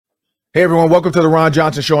Hey everyone, welcome to the Ron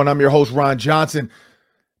Johnson Show, and I'm your host, Ron Johnson.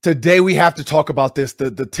 Today we have to talk about this,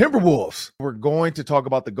 the Timberwolves. We're going to talk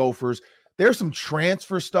about the Gophers. There's some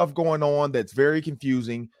transfer stuff going on that's very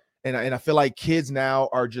confusing, and I feel like kids now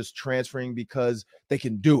are just transferring because they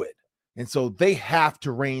can do it. And so they have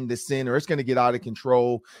to rein this in or it's going to get out of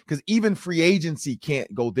control because even free agency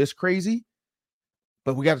can't go this crazy.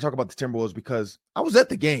 But we got to talk about the Timberwolves because I was at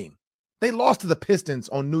the game. They lost to the Pistons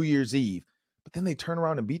on New Year's Eve. But then they turn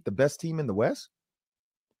around and beat the best team in the West?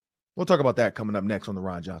 We'll talk about that coming up next on the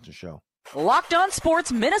Ron Johnson Show. Locked On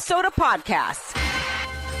Sports Minnesota Podcasts.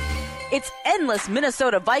 It's endless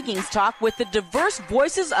Minnesota Vikings talk with the diverse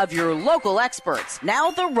voices of your local experts.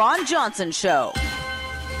 Now the Ron Johnson Show.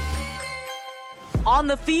 On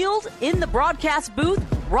the field, in the broadcast booth,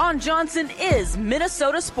 Ron Johnson is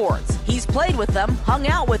Minnesota sports. He's played with them, hung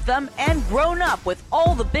out with them, and grown up with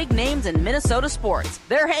all the big names in Minnesota sports.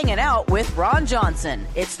 They're hanging out with Ron Johnson.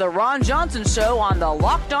 It's the Ron Johnson Show on the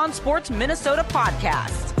Locked On Sports Minnesota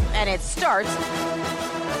podcast. And it starts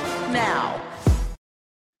now.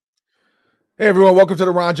 Hey everyone, welcome to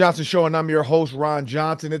the Ron Johnson Show, and I'm your host, Ron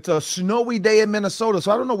Johnson. It's a snowy day in Minnesota,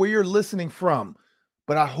 so I don't know where you're listening from,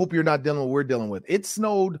 but I hope you're not dealing with what we're dealing with. It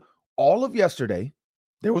snowed all of yesterday.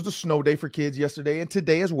 There was a snow day for kids yesterday and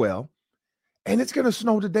today as well. And it's going to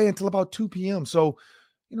snow today until about 2 p.m. So,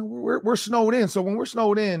 you know, we're snowed in. So when we're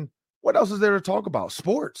snowed in, what else is there to talk about?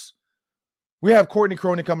 Sports. We have Courtney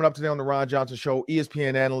Cronin coming up today on the Ron Johnson Show,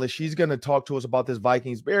 ESPN analyst. She's going to talk to us about this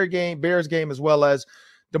Vikings Bears game, as well as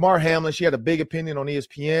Damar Hamlin. She had a big opinion on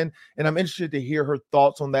ESPN, and I'm interested to hear her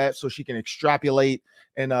thoughts on that so she can extrapolate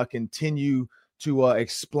and continue to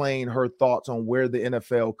explain her thoughts on where the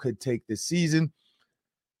NFL could take this season.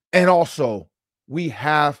 And also, we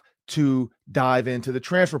have to dive into the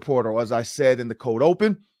transfer portal, as I said in the cold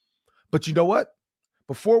open. But you know what?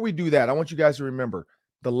 Before we do that, I want you guys to remember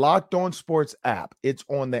the Locked On Sports app. It's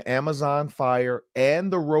on the Amazon Fire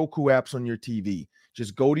and the Roku apps on your TV.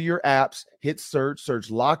 Just go to your apps, hit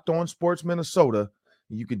search Locked On Sports Minnesota.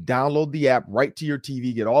 You can download the app right to your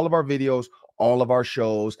TV, get all of our videos, all of our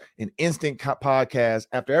shows, an instant podcast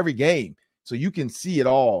after every game. So you can see it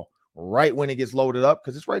all right when it gets loaded up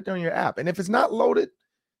because it's right there in your app. And if it's not loaded,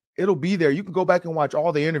 it'll be there. You can go back and watch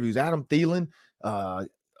all the interviews. Adam Thielen,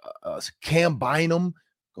 Cam Bynum.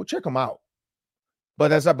 Go check them out.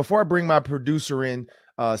 But before I bring my producer in,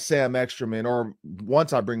 Sam Eksterman, or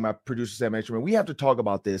once I bring my producer, Sam Eksterman, we have to talk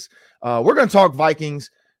about this. We're going to talk Vikings,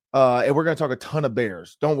 and we're going to talk a ton of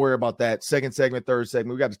Bears. Don't worry about that. Second segment, third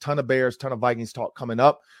segment. We got a ton of Bears, ton of Vikings talk coming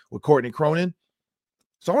up with Courtney Cronin.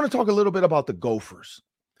 So I want to talk a little bit about the Gophers.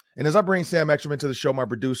 And as I bring Sam Eksterman to the show, my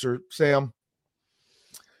producer, Sam,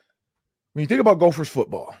 when you think about Gophers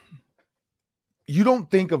football, you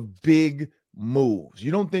don't think of big moves.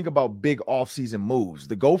 You don't think about big offseason moves.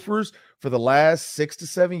 The Gophers, for the last 6 to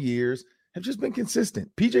 7 years, have just been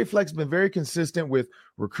consistent. PJ Fleck's been very consistent with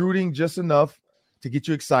recruiting just enough to get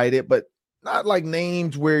you excited, but not like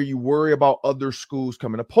names where you worry about other schools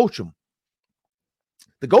coming to poach them.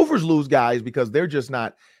 The Gophers lose guys because they're just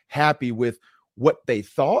not happy with what they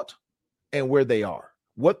thought and where they are.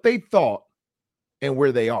 What they thought and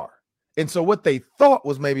where they are. And so what they thought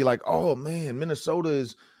was maybe like, oh man, Minnesota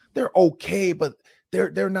they're okay, but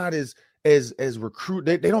they're not as recruit.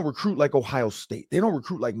 They don't recruit like Ohio State. They don't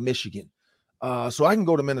recruit like Michigan. So I can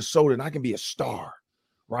go to Minnesota and I can be a star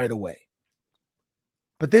right away.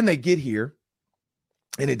 But then they get here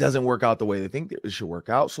and it doesn't work out the way they think it should work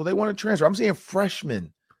out. So they want to transfer. I'm seeing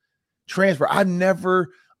freshmen transfer. I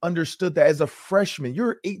never understood that as a freshman.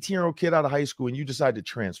 You're an 18-year-old kid out of high school and you decide to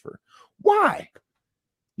transfer. Why?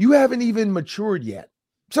 You haven't even matured yet.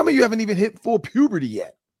 Some of you haven't even hit full puberty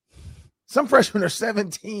yet. Some freshmen are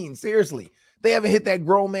 17. Seriously. They haven't hit that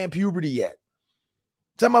grown man puberty yet.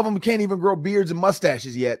 Some of them can't even grow beards and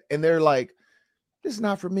mustaches yet. And they're like, this is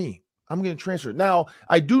not for me. I'm going to transfer. Now,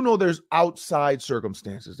 I do know there's outside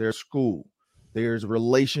circumstances. There's school. There's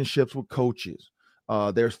relationships with coaches.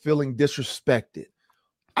 There's feeling disrespected.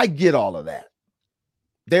 I get all of that.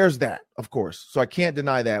 There's that, of course. So I can't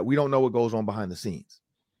deny that. We don't know what goes on behind the scenes.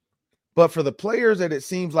 But for the players that it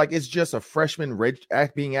seems like it's just a freshman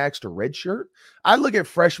being asked to redshirt, I look at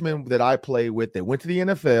freshmen that I play with that went to the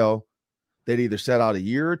NFL that either sat out a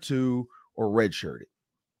year or two or redshirted.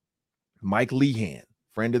 Mike Lehan,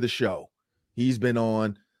 friend of the show. He's been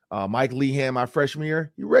on. Mike Lehan, my freshman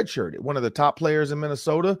year, he redshirted. One of the top players in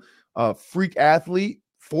Minnesota, freak athlete,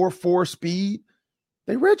 4.4 speed.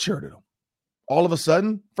 They redshirted him. All of a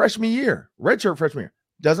sudden, freshman year, redshirt freshman year,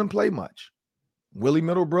 doesn't play much. Willie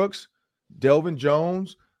Middlebrooks, Delvin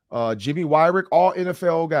Jones, Jimmy Wyrick, all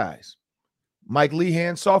NFL guys. Mike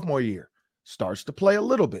Lehan, sophomore year, starts to play a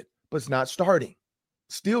little bit, but it's not starting.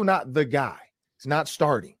 Still not the guy. It's not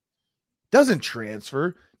starting. Doesn't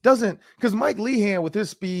transfer. Doesn't, because Mike Lehan, with his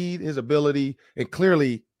speed, his ability, and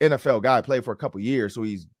clearly NFL guy, played for a couple years, so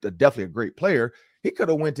he's definitely a great player. He could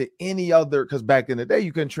have went to any other, because back in the day,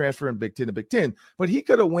 you couldn't transfer in Big Ten to Big Ten, but he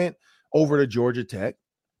could have went over to Georgia Tech.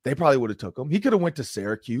 They probably would have took him. He could have went to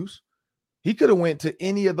Syracuse. He could have went to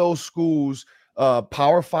any of those schools,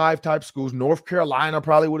 Power 5 type schools. North Carolina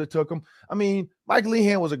probably would have took him. I mean, Mike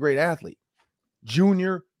Lehan was a great athlete.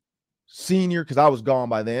 Junior, senior, because I was gone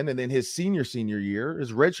by then, and then his senior year,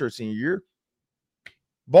 his redshirt senior year,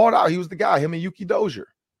 balled out. He was the guy, him and Yuki Dozier.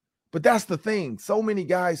 But that's the thing. So many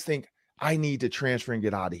guys think, I need to transfer and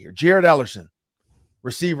get out of here. Jared Ellerson,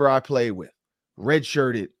 receiver I played with,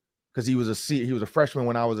 redshirted because he was a freshman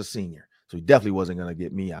when I was a senior. So he definitely wasn't going to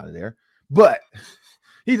get me out of there. But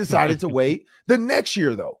he decided to wait. The next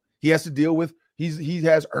year, though, he has to deal with, he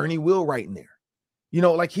has Ernie Wheelwright in there. You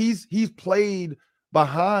know, like he's played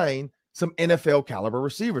behind some NFL caliber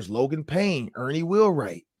receivers, Logan Payne, Ernie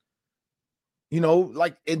Wheelwright. You know,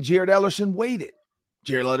 like, and Jared Ellerson waited.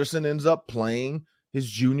 Jared Ellerson ends up playing his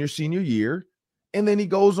senior year, and then he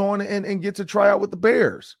goes on and gets a tryout with the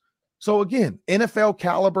Bears. So again, NFL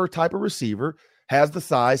caliber type of receiver, has the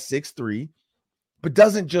size, 6'3", but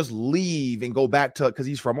doesn't just leave and go back to, because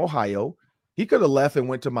he's from Ohio. He could have left and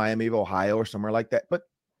went to Miami of Ohio or somewhere like that. But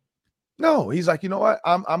no, he's like, you know what?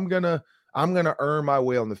 I'm gonna earn my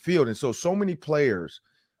way on the field. And so many players,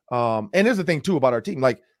 and here's the thing too about our team.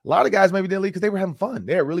 Like a lot of guys maybe didn't leave because they were having fun.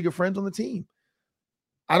 They had really good friends on the team.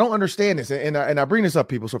 I don't understand this, and I bring this up,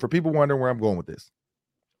 people. So for people wondering where I'm going with this,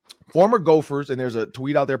 former Gophers, and there's a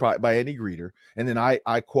tweet out there by Andy Greeter, and then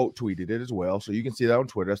I quote tweeted it as well, so you can see that on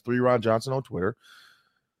Twitter. That's 3 Ron Johnson on Twitter.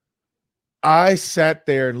 I sat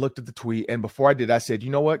there and looked at the tweet, and before I did, I said,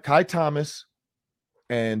 you know what? Kai Thomas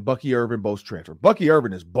and Bucky Irvin both transfer. Bucky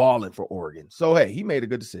Irvin is balling for Oregon, so hey, he made a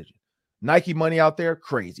good decision. Nike money out there,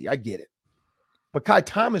 crazy. I get it. But Kai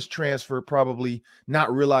Thomas transferred probably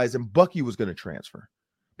not realizing Bucky was going to transfer.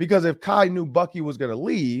 Because if Kai knew Bucky was going to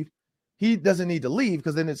leave, he doesn't need to leave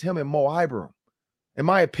because then it's him and Mo Ibram. In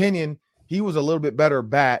my opinion, he was a little bit better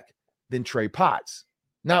back than Trey Potts.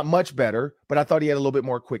 Not much better, but I thought he had a little bit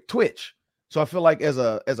more quick twitch. So I feel like as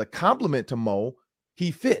a compliment to Mo, he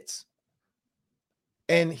fits.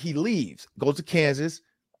 And he leaves, goes to Kansas,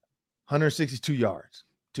 162 yards,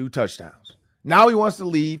 2 touchdowns. Now he wants to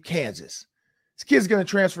leave Kansas. This kid's going to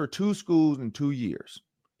transfer 2 schools in 2 years.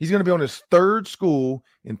 He's going to be on his 3rd school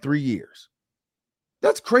in 3 years.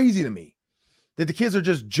 That's crazy to me that the kids are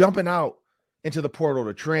just jumping out into the portal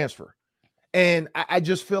to transfer. And I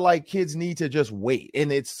just feel like kids need to just wait.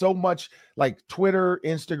 And it's so much like Twitter,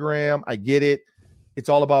 Instagram. I get it. It's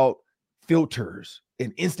all about filters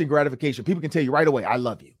and instant gratification. People can tell you right away, I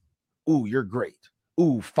love you. Ooh, you're great.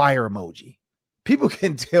 Ooh, fire emoji. People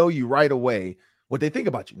can tell you right away what they think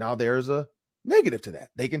about you. Now there's a negative to that.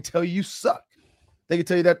 They can tell you suck. They can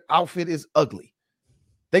tell you that outfit is ugly.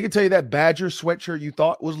 They can tell you that Badger sweatshirt you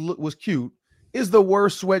thought was cute is the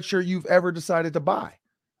worst sweatshirt you've ever decided to buy.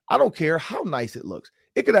 I don't care how nice it looks.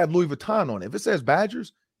 It could have Louis Vuitton on it. If it says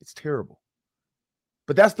Badgers, it's terrible.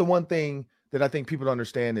 But that's the one thing that I think people don't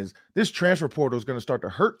understand is this transfer portal is going to start to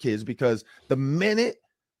hurt kids because the minute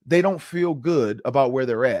they don't feel good about where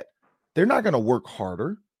they're at, they're not going to work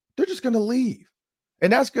harder. They're just going to leave.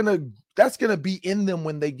 And that's going to be in them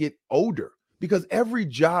when they get older. Because every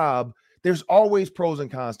job, there's always pros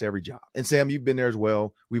and cons to every job. And Sam, you've been there as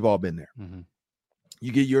well. We've all been there. Mm-hmm.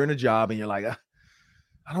 You're in a job and you're like,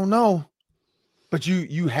 I don't know. But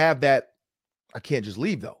you have that, I can't just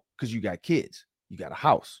leave though, because you got kids, you got a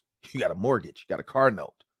house, you got a mortgage, you got a car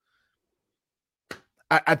note.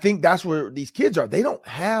 I think that's where these kids are. They don't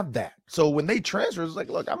have that. So when they transfer, it's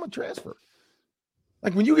like, look, I'm going to transfer.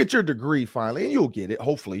 Like when you get your degree finally, and you'll get it,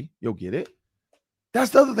 hopefully you'll get it.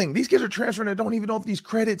 That's the other thing. These kids are transferring and don't even know if these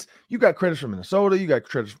credits, you got credits from Minnesota, you got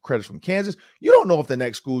credits from Kansas. You don't know if the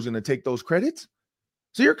next school's going to take those credits.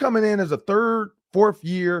 So you're coming in as a 3rd, 4th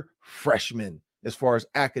year freshman as far as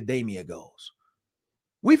academia goes.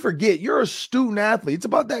 We forget you're a student athlete. It's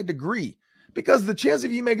about that degree because the chance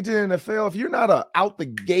of you make it to the NFL, if you're not a out the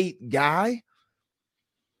gate guy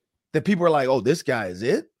that people are like, oh, this guy is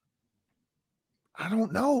it. I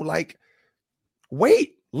don't know. Like,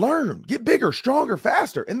 wait. Learn, get bigger, stronger,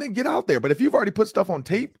 faster, and then get out there. But if you've already put stuff on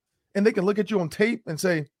tape and they can look at you on tape and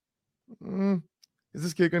say, is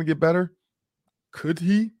this kid going to get better? Could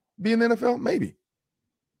he be in the NFL? Maybe.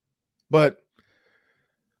 But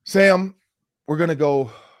Sam, we're going to go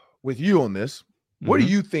with you on this. What do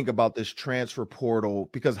you think about this transfer portal?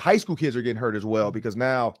 Because high school kids are getting hurt as well, because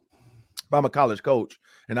now If I'm a college coach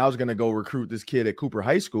and I was going to go recruit this kid at Cooper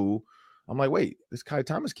High School, I'm like, wait, this Kai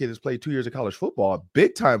Thomas kid has played 2 years of college football,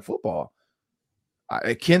 big time football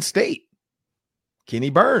at Kent State. Kenny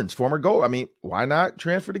Burns, former goal. I mean, why not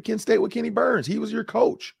transfer to Kent State with Kenny Burns? He was your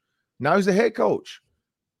coach. Now he's the head coach.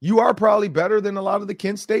 You are probably better than a lot of the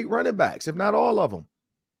Kent State running backs, if not all of them.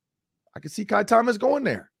 I could see Kai Thomas going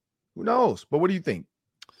there. Who knows? But what do you think?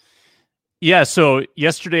 Yeah, so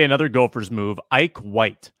yesterday, another Gophers move. Ike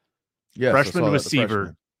White, freshman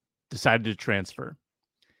receiver, decided to transfer.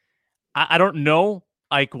 I don't know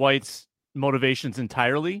Ike White's motivations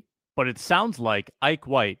entirely, but it sounds like Ike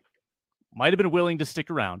White might have been willing to stick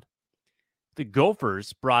around. The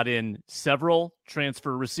Gophers brought in several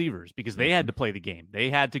transfer receivers because they had to play the game. They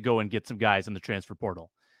had to go and get some guys in the transfer portal.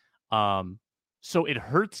 So it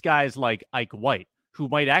hurts guys like Ike White, who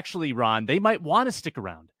might actually, Ron, they might want to stick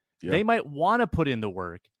around. Yeah. They might want to put in the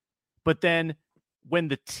work. But then when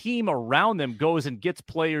the team around them goes and gets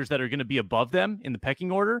players that are going to be above them in the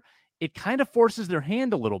pecking order, it kind of forces their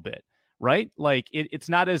hand a little bit, right? Like it's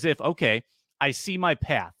not as if, okay, I see my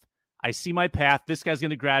path. This guy's going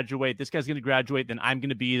to graduate. Then I'm going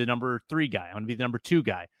to be the number 3 guy. I'm going to be the number 2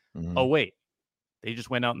 guy. Mm-hmm. Oh, wait. They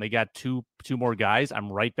just went out and they got two more guys.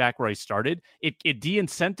 I'm right back where I started. It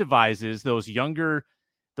de-incentivizes those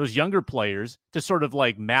younger players to sort of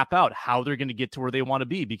like map out how they're going to get to where they want to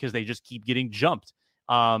be because they just keep getting jumped.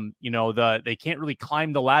 They can't really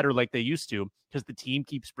climb the ladder like they used to because the team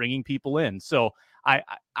keeps bringing people in. So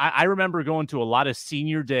I remember going to a lot of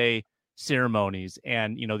senior day ceremonies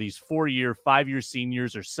and, these 4-year, 5-year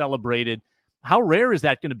seniors are celebrated. How rare is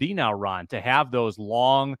that going to be now, Ron, to have those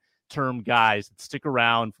long-term guys that stick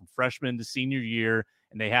around from freshman to senior year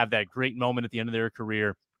and they have that great moment at the end of their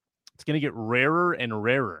career? It's going to get rarer and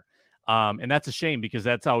rarer. And that's a shame because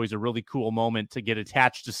that's always a really cool moment to get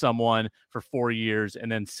attached to someone for 4 years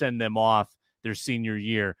and then send them off their senior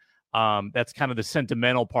year. That's kind of the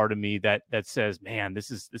sentimental part of me that says, man,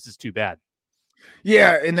 this is too bad.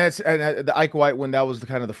 Yeah, and the Ike White one, that was the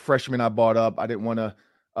kind of the freshman I brought up. I didn't want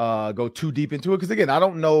to go too deep into it because, again, I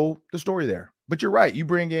don't know the story there. But you're right. You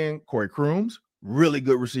bring in Corey Crooms, really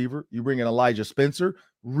good receiver. You bring in Elijah Spencer,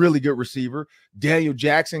 really good receiver. Daniel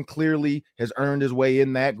Jackson clearly has earned his way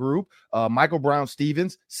in that group. Michael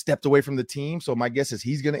Brown-Stevens stepped away from the team, so my guess is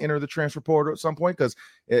he's going to enter the transfer portal at some point because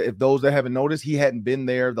if those that haven't noticed, he hadn't been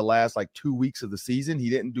there the last 2 weeks of the season. He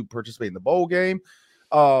didn't participate in the bowl game.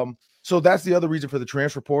 So that's the other reason for the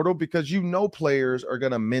transfer portal because players are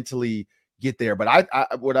going to mentally get there. But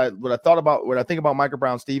what I think about Michael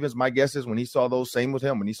Brown-Stevens, my guess is when he saw those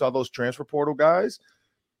transfer portal guys,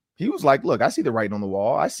 he was like, look, I see the writing on the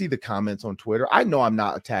wall. I see the comments on Twitter. I know I'm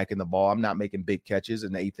not attacking the ball. I'm not making big catches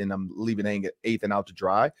in the eighth and I'm leaving eighth and out to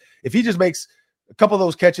dry. If he just makes a couple of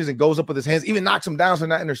those catches and goes up with his hands, even knocks them down so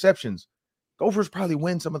not interceptions, Gophers probably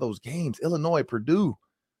win some of those games. Illinois, Purdue.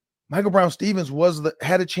 Michael Brown-Stevens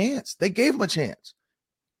had a chance. They gave him a chance.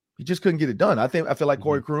 He just couldn't get it done. I feel like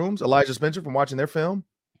Corey Crooms, Elijah Spencer, from watching their film,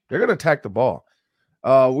 they're going to attack the ball.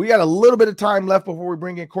 We got a little bit of time left before we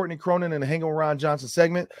bring in Courtney Cronin and the Hang on Ron Johnson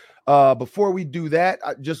segment. Before we do that,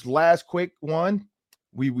 just last quick one.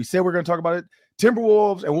 We said we're going to talk about it.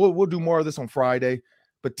 Timberwolves, and we'll do more of this on Friday,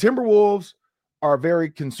 but Timberwolves are very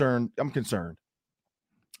concerned. I'm concerned.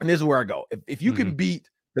 And this is where I go. If you can beat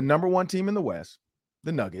the number 1 team in the West,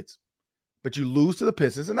 the Nuggets, but you lose to the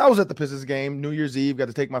Pistons. And I was at the Pistons game, New Year's Eve, got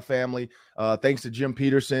to take my family. Thanks to Jim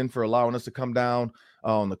Peterson for allowing us to come down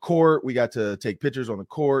on the court. We got to take pictures on the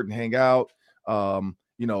court and hang out.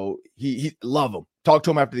 He love him. Talked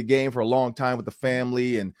to him after the game for a long time with the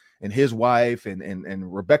family and his wife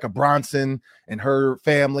and Rebecca Bronson and her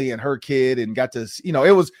family and her kid, and got to,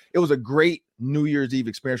 it was a great New Year's Eve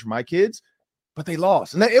experience for my kids, but they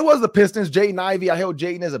lost. And it was the Pistons. Jaden Ivey, I held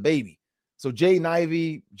Jaden as a baby. So Jaden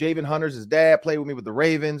Ivey, Javen Hunter's his dad, played with me with the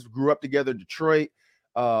Ravens, grew up together in Detroit.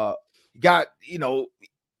 He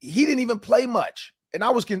didn't even play much. And I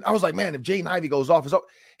was like, man, if Jaden Ivey goes off,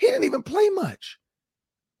 he didn't even play much.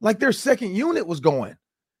 Like their second unit was going.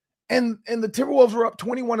 And the Timberwolves were up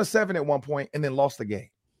 21-7 at one point and then lost the game.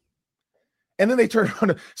 And then they turned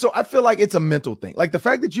around. So I feel like it's a mental thing. Like the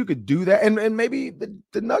fact that you could do that, and maybe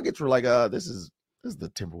the Nuggets were like, this is the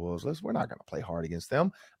Timberwolves. We're not going to play hard against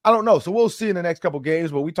them. I don't know. So we'll see in the next couple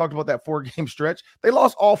games. But we talked about that 4-game stretch. They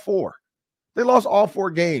lost all 4. They lost all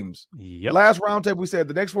 4 games. Yep. Last roundtable, we said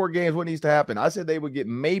the next 4 games, what needs to happen? I said they would get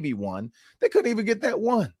maybe 1. They couldn't even get that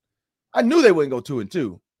 1. I knew they wouldn't go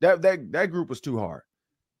 2-2. That group was too hard.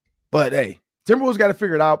 But hey, Timberwolves got to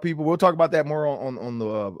figure it out, people. We'll talk about that more on the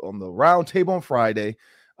roundtable on Friday.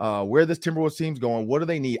 Where this Timberwolves team's going, what do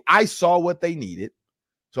they need? I saw what they needed.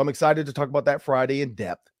 So I'm excited to talk about that Friday in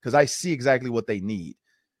depth because I see exactly what they need.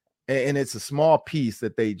 And it's a small piece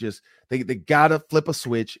that they got to flip a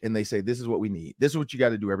switch and they say, this is what we need. This is what you got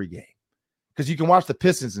to do every game. Because you can watch the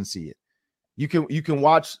Pistons and see it. You can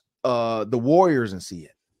watch the Warriors and see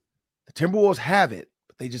it. The Timberwolves have it,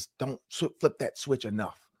 but they just don't flip that switch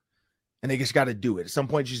enough. And they just got to do it. At some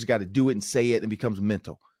point, you just got to do it and say it, and it becomes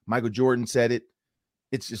mental. Michael Jordan said it.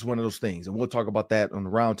 It's just one of those things. And we'll talk about that on the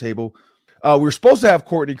roundtable. We were supposed to have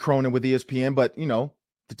Courtney Cronin with ESPN, but,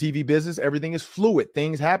 the TV business, everything is fluid.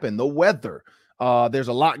 Things happen. The weather. There's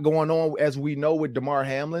a lot going on, as we know, with DeMar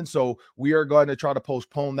Hamlin. So we are going to try to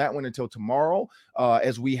postpone that one until tomorrow,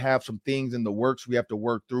 as we have some things in the works we have to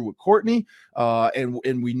work through with Courtney.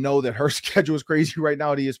 And we know that her schedule is crazy right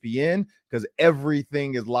now at ESPN because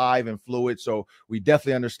everything is live and fluid. So we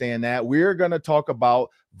definitely understand that. We're going to talk about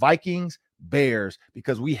Vikings Bears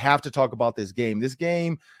because we have to talk about this game. This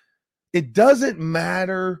game, it doesn't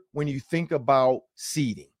matter when you think about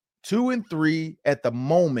seeding. 2 and 3 at the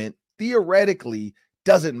moment theoretically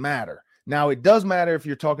doesn't matter. Now, it does matter if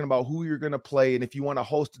you're talking about who you're going to play and if you want to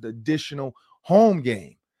host an additional home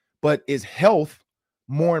game. But is health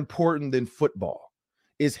more important than football?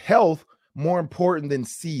 Is health more important than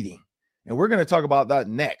seeding? And we're going to talk about that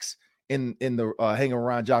next in the Hanging with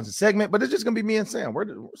Ron Johnson segment. But it's just going to be me and Sam.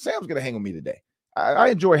 Sam's going to hang with me today. I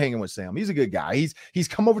enjoy hanging with Sam. He's a good guy. He's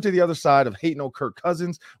come over to the other side of hating on Kirk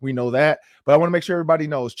Cousins. We know that. But I want to make sure everybody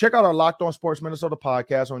knows. Check out our Locked On Sports Minnesota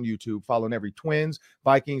podcast on YouTube, following every Twins,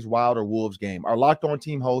 Vikings, Wild, or Wolves game. Our Locked On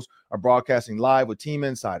team hosts are broadcasting live with team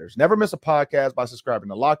insiders. Never miss a podcast by subscribing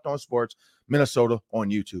to Locked On Sports Minnesota on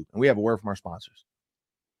YouTube. And we have a word from our sponsors.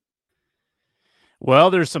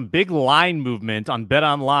 Well, there's some big line movement on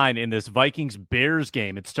BetOnline in this Vikings-Bears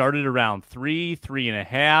game. It started around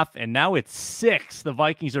 3.5, and now it's 6. The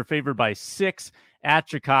Vikings are favored by 6 at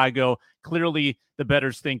Chicago. Clearly, the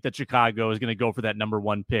bettors think that Chicago is going to go for that number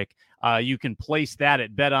 1 pick. You can place that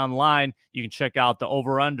at BetOnline. You can check out the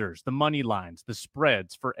over-unders, the money lines, the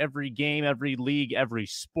spreads for every game, every league, every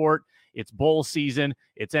sport. It's bowl season.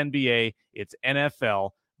 It's NBA. It's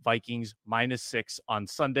NFL. Vikings -6 on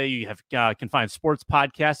Sunday. You can find sports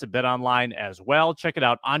podcasts at BetOnline as well. Check it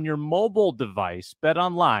out on your mobile device.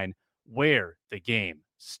 BetOnline, where the game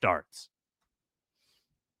starts.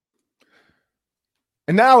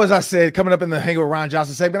 And now, as I said, coming up in the Hang with Ron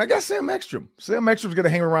Johnson segment, I got Sam Ekstrom. Sam Ekstrom's going to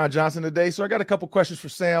hang with Ron Johnson today. So I got a couple questions for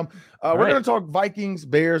Sam. We're going to talk Vikings,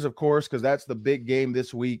 Bears, of course, because that's the big game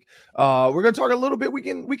this week. We're going to talk a little bit. We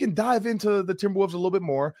can dive into the Timberwolves a little bit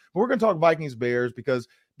more, but we're going to talk Vikings, Bears, because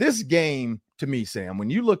this game, to me, Sam, when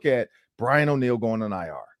you look at Brian O'Neill going on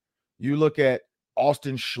IR, you look at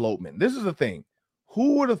Austin Schlottmann. This is the thing.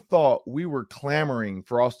 Who would have thought we were clamoring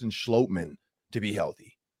for Austin Schlottmann to be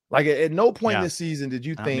healthy? Like, at no point this season did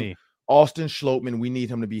you think Austin Schlottmann, we need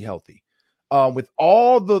him to be healthy. With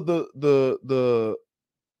all the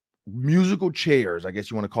musical chairs, I guess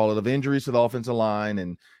you want to call it, of injuries to the offensive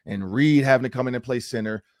line and Reed having to come in and play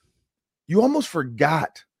center, you almost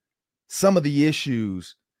forgot some of the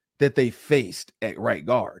issues that they faced at right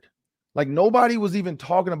guard. Like, nobody was even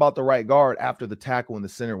talking about the right guard after the tackle and the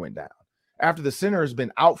center went down. After the center has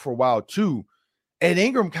been out for a while too, Ed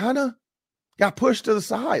Ingram kind of got pushed to the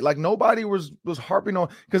side. Like, nobody was harping on,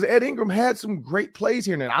 because Ed Ingram had some great plays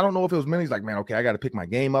here. And I don't know if it was many. He's like, man, okay, I got to pick my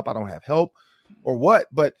game up. I don't have help or what.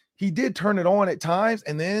 But he did turn it on at times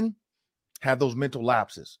and then have those mental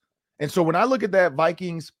lapses. And so when I look at that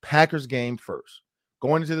Vikings-Packers game first,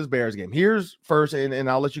 going into this Bears game, here's first, and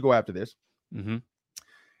I'll let you go after this. Mm-hmm.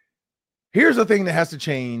 Here's the thing that has to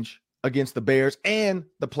change against the Bears and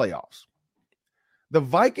the playoffs. The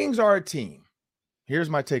Vikings are a team. Here's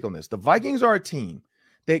my take on this. The Vikings are a team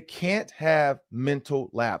that can't have mental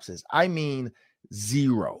lapses. I mean,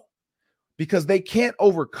 0, because they can't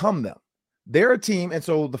overcome them. They're a team. And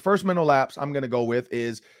so the first mental lapse I'm going to go with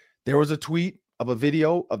is there was a tweet of a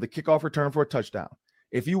video of the kickoff return for a touchdown.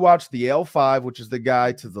 If you watch the L5, which is the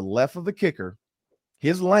guy to the left of the kicker,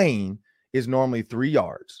 his lane is normally 3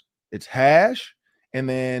 yards. It's hash, and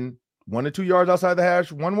then 1 to 2 yards outside the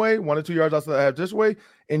hash one way, 1 to 2 yards outside the hash this way,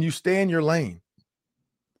 and you stay in your lane.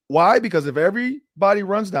 Why? Because if everybody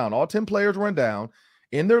runs down, all 10 players run down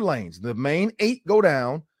in their lanes, the main 8 go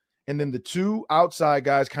down, and then the 2 outside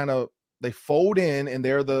guys they fold in, and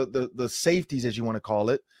they're the safeties, as you want to call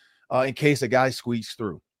it, in case a guy squeaks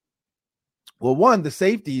through. Well, the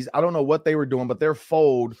safeties, I don't know what they were doing, but their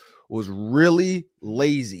fold was really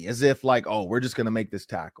lazy, as if like, oh, we're just going to make this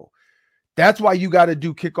tackle. That's why you got to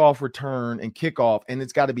do kickoff return and kickoff, and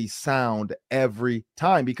it's got to be sound every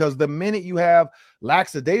time, because the minute you have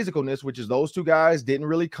lackadaisicalness, which is those two guys didn't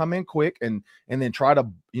really come in quick and then try to,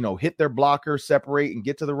 hit their blocker, separate, and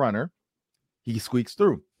get to the runner, he squeaks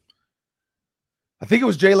through. I think it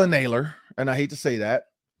was Jalen Naylor, and I hate to say that,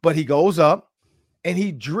 but he goes up and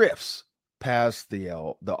he drifts past the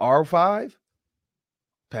R5,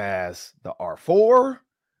 past the R4,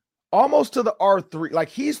 almost to the R3. Like,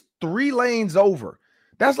 he's 3 lanes over.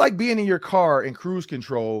 That's like being in your car in cruise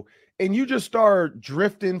control and you just start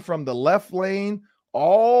drifting from the left lane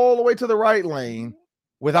all the way to the right lane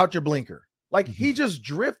without your blinker. Like, he just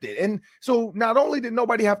drifted. And so not only did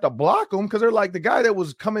nobody have to block him, because they're like, the guy that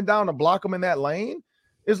was coming down to block him in that lane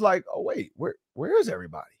is like, oh, wait, where is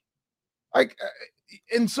everybody? Like,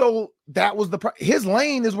 and so that was his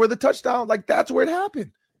lane is where the touchdown, like, that's where it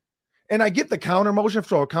happened. And I get the counter motion.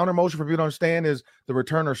 So a counter motion, for people to understand, is the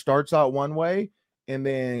returner starts out one way and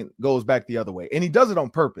then goes back the other way. And he does it on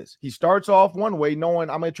purpose. He starts off one way, knowing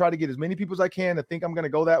I'm going to try to get as many people as I can to think I'm going to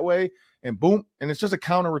go that way, and boom, and it's just a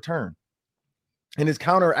counter return. And his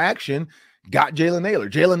counter action got Jalen Naylor.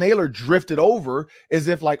 Jalen Naylor drifted over as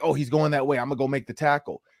if like, oh, he's going that way, I'm going to go make the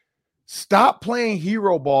tackle. Stop playing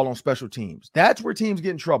hero ball on special teams. That's where teams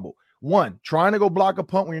get in trouble. One, trying to go block a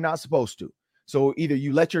punt when you're not supposed to. So either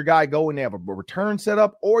you let your guy go and they have a return set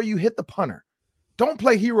up, or you hit the punter. Don't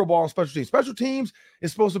play hero ball on special teams. Special teams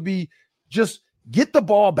is supposed to be just get the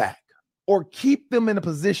ball back or keep them in a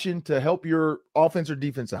position to help your offense or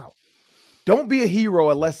defense out. Don't be a hero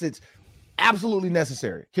unless it's absolutely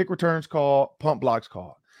necessary. Kick returns call, punt blocks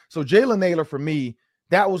call. So Jalen Naylor, for me,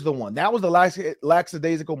 that was the one. That was the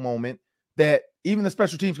lackadaisical moment that even the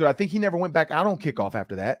special teams, I think he never went back out on kickoff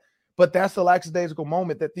after that. But that's the lackadaisical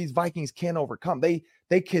moment that these Vikings can't overcome.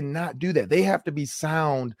 They cannot do that. They have to be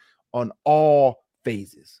sound on all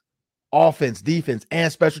phases, offense, defense,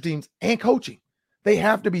 and special teams, and coaching. They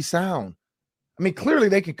have to be sound. I mean, clearly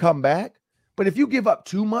they can come back, but if you give up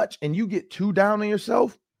too much and you get too down on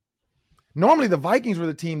yourself, normally the Vikings were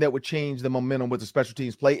the team that would change the momentum with the special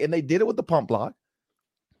teams play, and they did it with the punt block,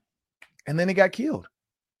 and then it got killed.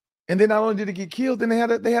 And then not only did it get killed, then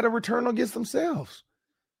they had a return against themselves.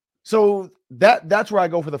 So that's where I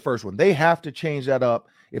go for the first one. They have to change that up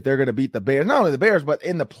if they're going to beat the Bears. Not only the Bears, but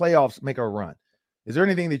in the playoffs, make a run. Is there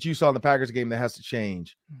anything that you saw in the Packers game that has to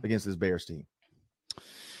change against this Bears team?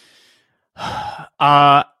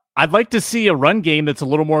 I'd like to see a run game that's a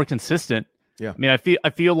little more consistent. Yeah. I mean, I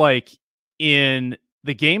feel like in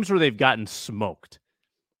the games where they've gotten smoked,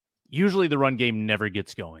 usually the run game never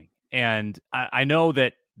gets going. And I know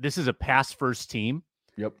that this is a pass-first team.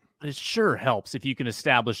 Yep. It sure helps if you can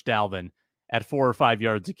establish Dalvin at 4 or 5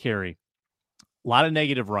 yards a carry. A lot of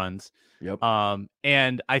negative runs. Yep.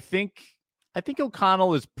 And I think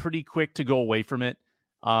O'Connell is pretty quick to go away from it.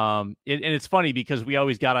 And it's funny because we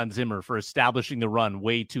always got on Zimmer for establishing the run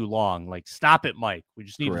way too long. Like, stop it, Mike. We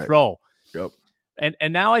just need to throw. Yep.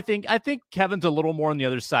 And now I think Kevin's a little more on the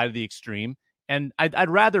other side of the extreme. And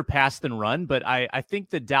I'd rather pass than run, but I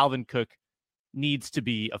think that Dalvin Cook needs to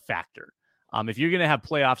be a factor. If you're going to have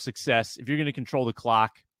playoff success, if you're going to control the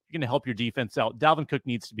clock, you're going to help your defense out, Dalvin Cook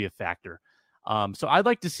needs to be a factor. So I'd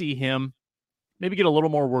like to see him maybe get a little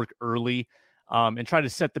more work early and try to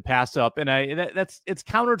set the pass up. And it's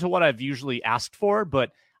counter to what I've usually asked for,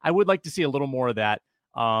 but I would like to see a little more of that.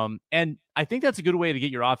 And I think that's a good way to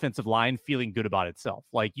get your offensive line feeling good about itself.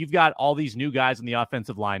 Like, you've got all these new guys on the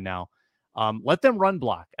offensive line now. Let them run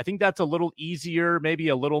block. I think that's a little easier, maybe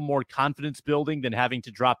a little more confidence building than having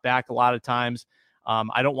to drop back a lot of times.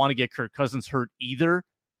 I don't want to get Kirk Cousins hurt either.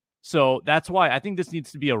 So that's why I think this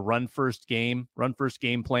needs to be a run first game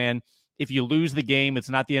plan. If you lose the game, it's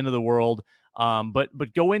not the end of the world.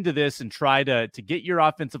 But go into this and try to get your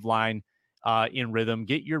offensive line in rhythm,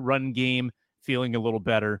 get your run game feeling a little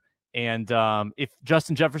better. And if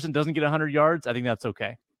Justin Jefferson doesn't get 100 yards, I think that's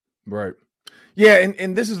okay. Right. Yeah,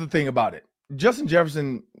 and this is the thing about it. Justin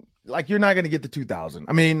Jefferson, like, you're not going to get the 2,000.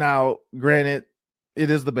 I mean, now, granted, it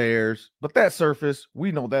is the Bears, but that surface,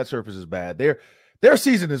 we know that surface is bad. Their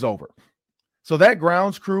season is over. So that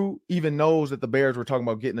grounds crew even knows that the Bears were talking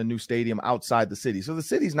about getting a new stadium outside the city. So the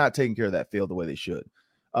city's not taking care of that field the way they should.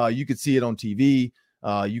 You could see it on TV.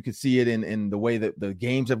 You could see it in the way that the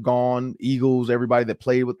games have gone. Eagles, everybody that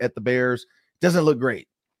played at the Bears, doesn't look great.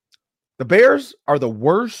 The Bears are the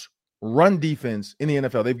worst run defense in the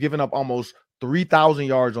NFL. They've given up almost 3,000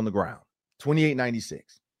 yards on the ground, 28-96.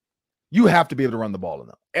 You have to be able to run the ball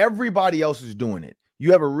enough. Everybody else is doing it.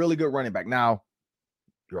 You have a really good running back. Now,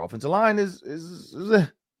 your offensive line is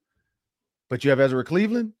but you have Ezra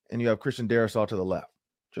Cleveland and you have Christian Darrisaw to the left.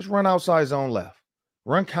 Just run outside zone left.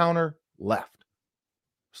 Run counter left.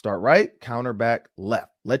 Start right, counter back,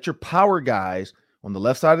 left. Let your power guys on the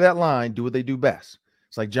left side of that line do what they do best.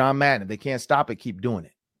 It's like John Madden. If they can't stop it, keep doing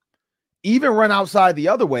it. Even run outside the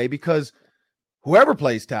other way, because whoever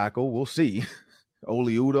plays tackle, we'll see.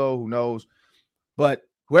 Oli Udo, who knows? But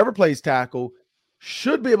whoever plays tackle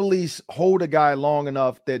should be able to at least hold a guy long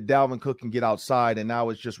enough that Dalvin Cook can get outside, and now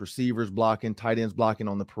it's just receivers blocking, tight ends blocking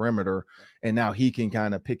on the perimeter, and now he can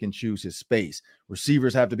kind of pick and choose his space.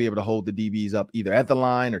 Receivers have to be able to hold the DBs up either at the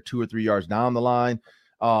line or 2 or 3 yards down the line.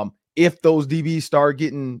 If those DBs start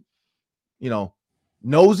getting,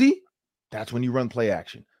 nosy, that's when you run play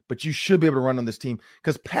action. But you should be able to run on this team,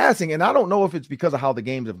 because passing, and I don't know if it's because of how the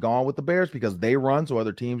games have gone with the Bears, because they run, so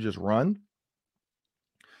other teams just run.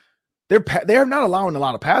 They're not allowing a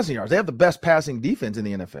lot of passing yards. They have the best passing defense in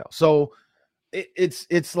the NFL. So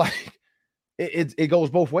it's like it goes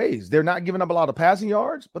both ways. They're not giving up a lot of passing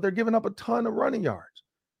yards, but they're giving up a ton of running yards.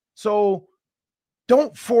 So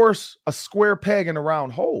don't force a square peg in a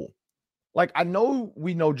round hole. Like,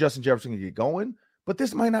 we know Justin Jefferson can get going, but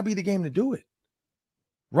this might not be the game to do it.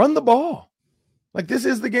 Run the ball. Like, this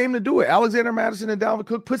is the game to do it. Alexander Mattison and Dalvin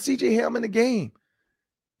Cook, put CJ Ham in the game.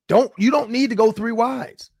 You don't need to go 3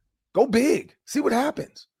 wides. Go big. See what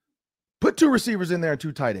happens. Put 2 receivers in there and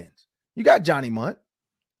 2 tight ends. You got Johnny Munt.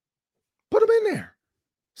 Put him in there.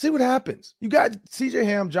 See what happens. You got CJ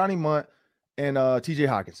Ham, Johnny Munt, and TJ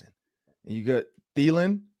Hawkinson. And you got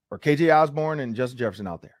Thielen or KJ Osborne and Justin Jefferson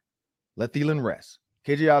out there. Let Thielen rest.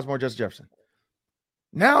 KJ Osborne, Justin Jefferson.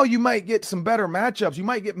 Now you might get some better matchups. You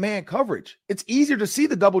might get man coverage. It's easier to see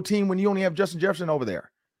the double team when you only have Justin Jefferson over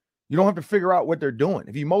there. You don't have to figure out what they're doing.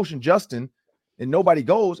 If you motion Justin and nobody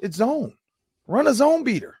goes, it's zone. Run a zone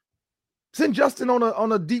beater. Send Justin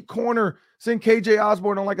on a deep corner. Send KJ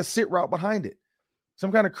Osborne on like a sit route behind it.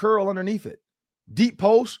 Some kind of curl underneath it. Deep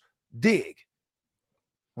post, dig.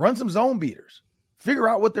 Run some zone beaters. Figure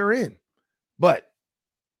out what they're in. But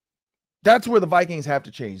that's where the Vikings have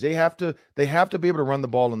to change. They have to be able to run the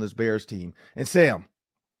ball on this Bears team. And Sam,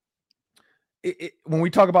 when we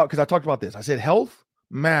talk about, because I talked about this, I said health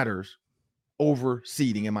matters over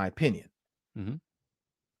seeding, in my opinion. Mm-hmm.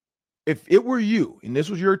 If it were you and this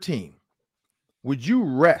was your team, would you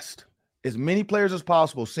rest as many players as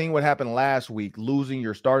possible, seeing what happened last week, losing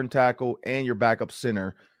your starting tackle and your backup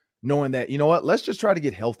center, knowing that, you know what, let's just try to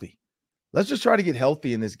get healthy. Let's just try to get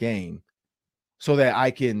healthy in this game so that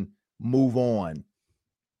I can move on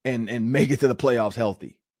and make it to the playoffs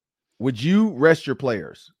healthy? Would you rest your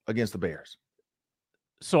players against the Bears?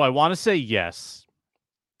 So I want to say yes,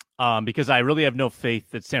 because I really have no faith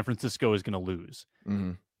that San Francisco is going to lose.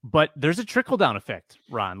 Mm-hmm. But there's a trickle-down effect,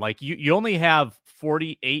 Ron. Like, you only have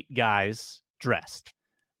 48 guys dressed.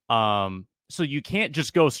 So you can't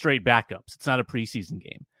just go straight backups. It's not a preseason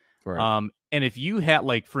game. Right. And if you had,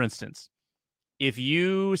 like, for instance, if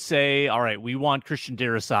you say, all right, we want Christian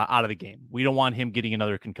Darrisaw out of the game. We don't want him getting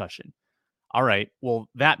another concussion. All right, well,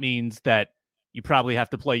 that means that you probably have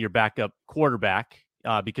to play your backup quarterback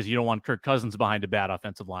because you don't want Kirk Cousins behind a bad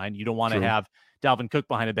offensive line. You don't want to have Dalvin Cook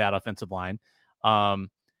behind a bad offensive line.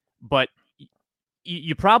 But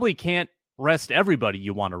you probably can't rest everybody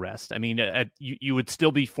you want to rest. I mean, you would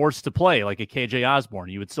still be forced to play like a KJ Osborne.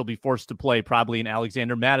 You would still be forced to play probably an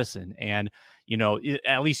Alexander Mattison. And,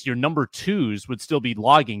 at least your number 2s would still be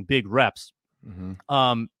logging big reps.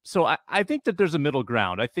 Mm-hmm. So I think that there's a middle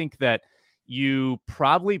ground. I think that you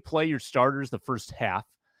probably play your starters the first half.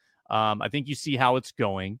 I think you see how it's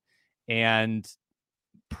going. And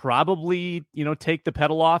probably, take the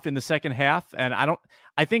pedal off in the second half. And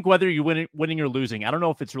I think whether you're winning or losing, I don't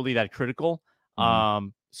know if it's really that critical. Mm-hmm.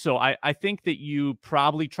 So I think that you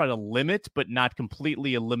probably try to limit, but not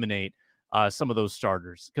completely eliminate some of those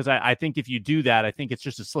starters. Because I think if you do that, I think it's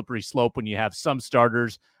just a slippery slope when you have some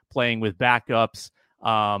starters playing with backups.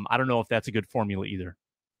 I don't know if that's a good formula either.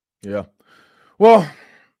 Yeah. Well,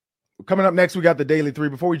 coming up next, we got the Daily 3.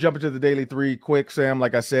 Before we jump into the Daily 3, quick, Sam,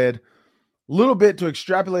 like I said, a little bit to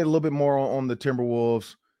extrapolate a little bit more on the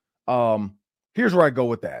Timberwolves. Here's where I go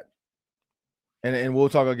with that. And we'll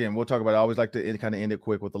talk again. We'll talk about it. I always like to kind of end it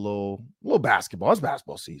quick with a little basketball. It's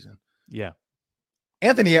basketball season. Yeah.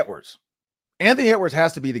 Anthony Edwards. Anthony Edwards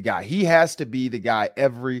has to be the guy. He has to be the guy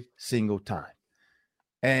every single time.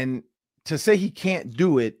 And to say he can't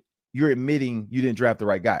do it, you're admitting you didn't draft the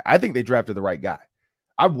right guy. I think they drafted the right guy.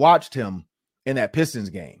 I watched him in that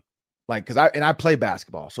Pistons game. Like, I play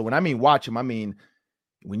basketball. So when I mean watch him, I mean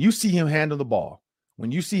when you see him handle the ball,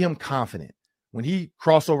 when you see him confident, when he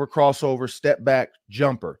crossover, step back,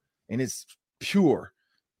 jumper, and it's pure.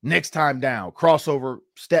 Next time down, crossover,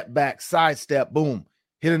 step back, sidestep, boom,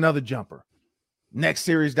 hit another jumper. Next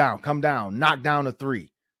series down, come down, knock down a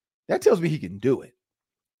 3. That tells me he can do it.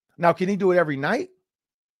 Now, can he do it every night?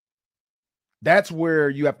 That's where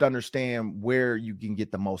you have to understand where you can get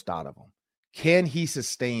the most out of him. Can he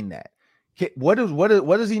sustain that? What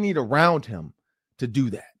does he need around him to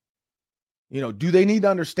do that? Do they need to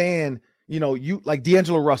understand, you like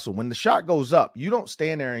D'Angelo Russell, when the shot goes up, you don't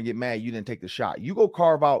stand there and get mad you didn't take the shot. You go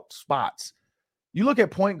carve out spots. You look at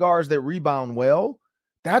point guards that rebound well,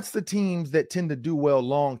 that's the teams that tend to do well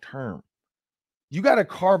long term. You got to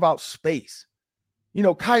carve out space.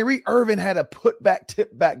 Kyrie Irving had a put back,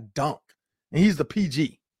 tip back dunk, and he's the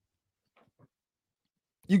PG.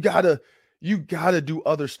 You gotta do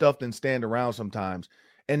other stuff than stand around sometimes.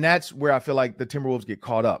 And that's where I feel like the Timberwolves get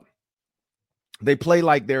caught up. They play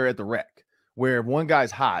like they're at the rec, where if one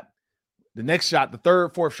guy's hot, the next shot, the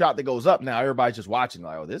third, fourth shot that goes up, now everybody's just watching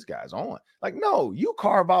like, oh, this guy's on. Like, no, you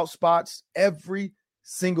carve out spots every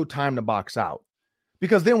single time to box out.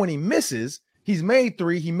 Because then when he misses, he's made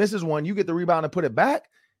three, he misses one, you get the rebound and put it back.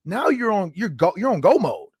 Now you're on go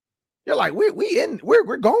mode. You're like,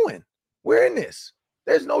 we're going. We're in this.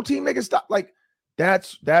 There's no team that can stop. Like,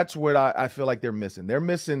 that's what I feel like they're missing. They're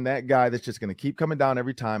missing that guy that's just going to keep coming down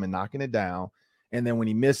every time and knocking it down. And then when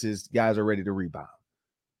he misses, guys are ready to rebound.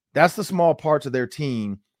 That's the small parts of their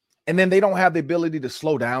team. And then they don't have the ability to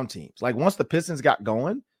slow down teams. Like, once the Pistons got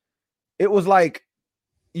going, it was like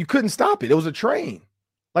you couldn't stop it. It was a train.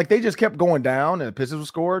 Like, they just kept going down, and the Pistons would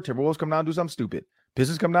score. Timberwolves come down and do something stupid.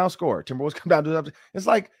 Pistons come down, score. Timberwolves come down and do something. It's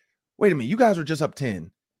like, wait a minute, you guys were just up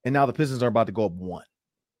 10, and now the Pistons are about to go up 1.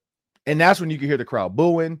 And that's when you can hear the crowd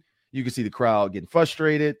booing. You can see the crowd getting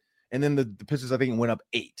frustrated. And then the Pistons, I think, went up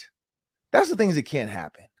 8. That's the things that can't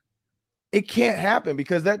happen. It can't happen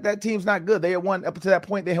because that team's not good. They had won, up to that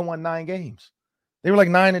point, they had won 9 games. They were like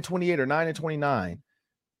 9-28 or 9-29,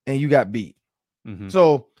 and you got beat. Mm-hmm.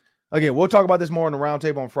 So, again, we'll talk about this more on the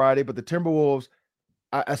roundtable on Friday, but the Timberwolves,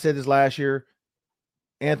 I said this last year,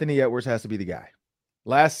 Anthony Edwards has to be the guy.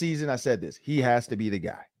 Last season, I said this. He has to be the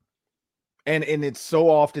guy. And it's so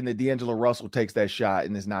often that D'Angelo Russell takes that shot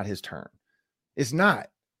and it's not his turn. It's not.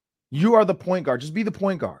 You are the point guard. Just be the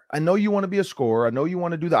point guard. I know you want to be a scorer. I know you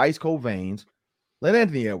want to do the ice cold veins. Let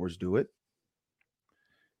Anthony Edwards do it.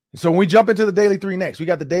 So when we jump into the Daily 3 next, we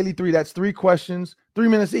got the Daily 3. That's 3 questions, 3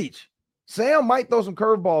 minutes each. Sam might throw some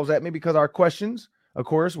curveballs at me because our questions, of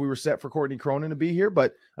course, we were set for Courtney Cronin to be here.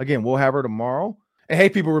 But again, we'll have her tomorrow. And hey,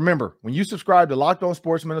 people, remember, when you subscribe to Locked On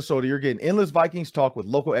Sports Minnesota, you're getting endless Vikings talk with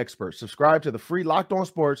local experts. Subscribe to the free Locked On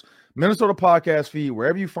Sports Minnesota podcast feed,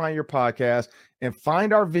 wherever you find your podcast, and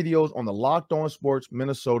find our videos on the Locked On Sports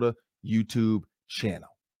Minnesota YouTube channel.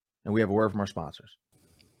 And we have a word from our sponsors.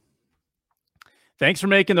 Thanks for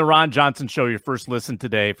making the Ron Johnson Show your first listen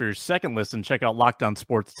today. For your second listen, check out Locked On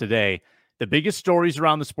Sports Today. The biggest stories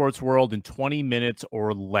around the sports world in 20 minutes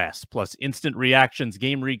or less, plus instant reactions,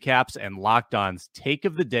 game recaps, and Locked On's Take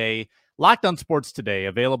of the Day. Locked On Sports Today,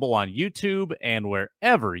 available on YouTube and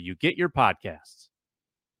wherever you get your podcasts.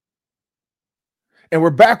 And we're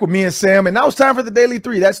back with me and Sam, and now it's time for the Daily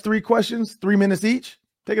 3. That's 3 questions, 3 minutes each.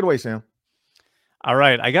 Take it away, Sam. All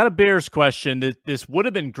right, I got a Bears question. This would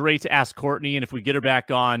have been great to ask Courtney, and if we get her back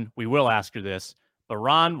on, we will ask her this. But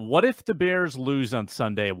Ron, what if the Bears lose on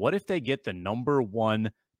Sunday? What if they get the number 1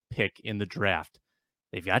 pick in the draft?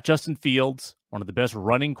 They've got Justin Fields, one of the best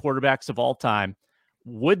running quarterbacks of all time.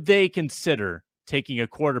 Would they consider taking a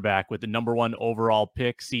quarterback with the number 1 overall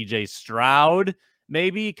pick, C.J. Stroud,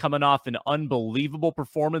 maybe coming off an unbelievable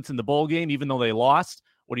performance in the bowl game, even though they lost?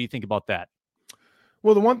 What do you think about that?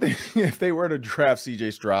 Well, the one thing, if they were to draft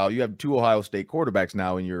C.J. Stroud, you have 2 Ohio State quarterbacks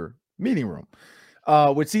now in your meeting room.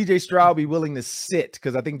 Would C.J. Stroud be willing to sit?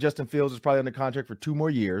 Because I think Justin Fields is probably under contract for 2 more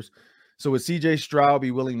years. So would C.J. Stroud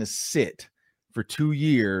be willing to sit for 2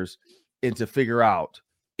 years and to figure out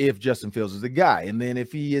if Justin Fields is the guy? And then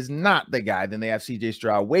if he is not the guy, then they have C.J.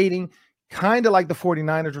 Stroud waiting, kind of like the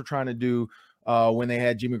 49ers were trying to do when they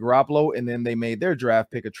had Jimmy Garoppolo, and then they made their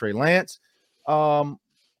draft pick of Trey Lance.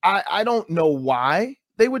 I don't know why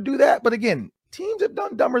they would do that. But again, teams have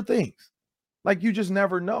done dumber things. Like, you just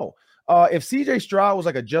never know. If C.J. Stroud was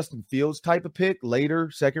like a Justin Fields type of pick,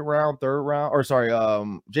 later, second round, third round, or sorry,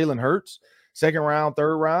 Jalen Hurts, second round,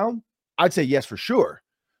 third round, I'd say yes for sure.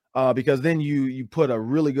 Because then you put a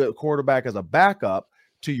really good quarterback as a backup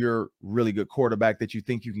to your really good quarterback that you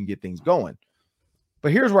think you can get things going.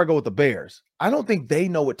 But here's where I go with the Bears. I don't think they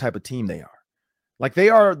know what type of team they are. Like, they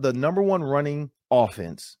are the number 1 running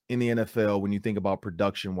offense in the NFL when you think about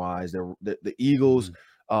production-wise. The Eagles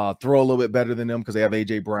throw a little bit better than them because they have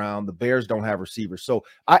A.J. Brown. The Bears don't have receivers. So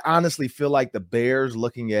I honestly feel like the Bears,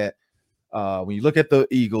 looking at when you look at the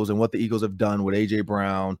Eagles and what the Eagles have done with A.J.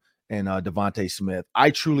 Brown and Devontae Smith. I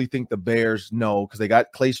truly think the Bears know because they got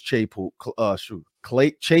Chase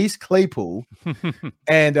Claypool,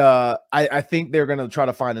 and I think they're going to try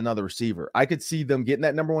to find another receiver. I could see them getting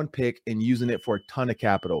that number 1 pick and using it for a ton of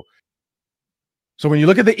capital. So when you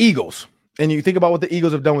look at the Eagles and you think about what the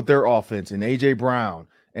Eagles have done with their offense and A.J. Brown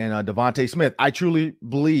and Devontae Smith, I truly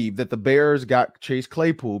believe that the Bears got Chase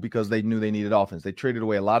Claypool because they knew they needed offense. They traded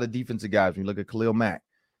away a lot of defensive guys. When you look at Khalil Mack,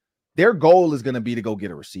 their goal is going to be to go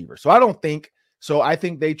get a receiver. I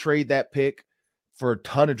think they trade that pick for a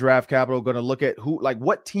ton of draft capital. Going to look at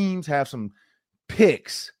what teams have some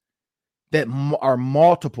picks that are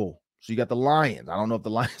multiple. So you got the Lions. I don't know if the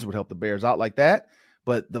Lions would help the Bears out like that,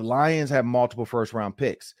 but the Lions have multiple first-round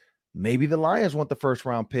picks. Maybe the Lions want the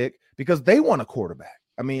first-round pick because they want a quarterback.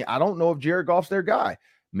 I mean, I don't know if Jared Goff's their guy.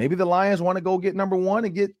 Maybe the Lions want to go get number 1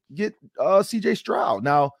 and get C.J. Stroud.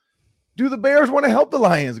 Now, do the Bears want to help the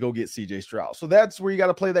Lions go get C.J. Stroud? So that's where you got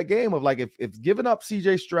to play that game of if giving up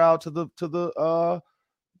C.J. Stroud to the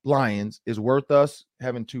Lions is worth us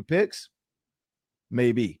having 2 picks,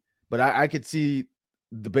 maybe. But I could see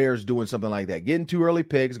the Bears doing something like that, getting 2 early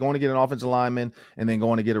picks, going to get an offensive lineman, and then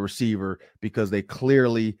going to get a receiver because they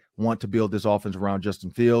clearly want to build this offense around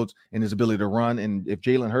Justin Fields and his ability to run. And if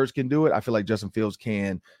Jalen Hurts can do it, I feel like Justin Fields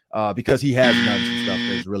can because he has done some stuff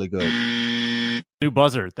that's really good. New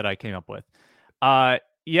buzzer that I came up with.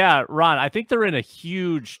 Yeah, Ron, I think they're in a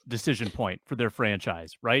huge decision point for their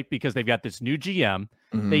franchise, right? Because they've got this new GM.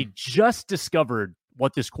 Mm-hmm. They just discovered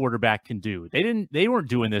what this quarterback can do. They weren't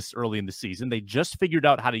doing this early in the season. They just figured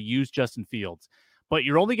out how to use Justin Fields. But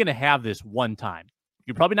you're only going to have this one time.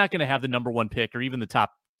 You're probably not going to have the number 1 pick or even the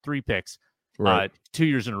top 3 picks 2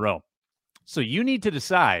 years in a row. So you need to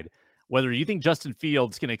decide whether you think Justin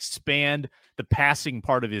Fields can expand the passing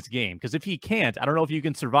part of his game. Because if he can't, I don't know if you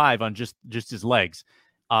can survive on just his legs.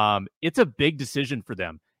 It's a big decision for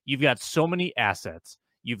them. You've got so many assets.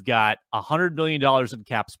 You've got $100 million in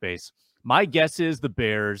cap space. My guess is the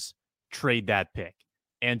Bears trade that pick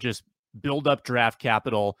and just build up draft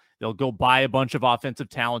capital. They'll go buy a bunch of offensive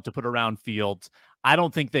talent to put around Fields. I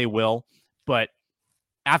don't think they will, but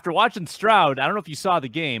after watching Stroud, I don't know if you saw the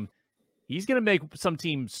game, he's going to make some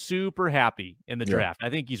team super happy in the draft.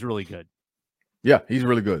 I think he's really good. Yeah, he's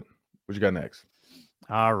really good. What you got next?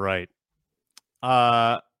 All right.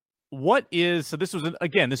 So this was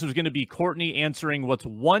going to be Courtney answering what's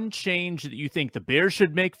one change that you think the Bears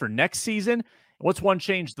should make for next season. What's one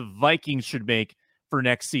change the Vikings should make for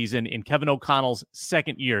next season in Kevin O'Connell's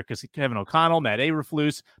second year? Because Kevin O'Connell, Matt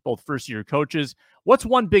Eberflus, both first-year coaches. What's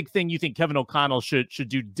one big thing you think Kevin O'Connell should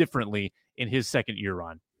do differently in his second year,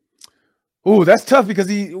 Ron? Oh, that's tough because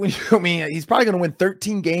he's probably going to win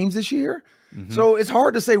 13 games this year. Mm-hmm. So it's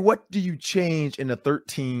hard to say what do you change in a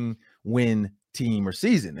 13-win team or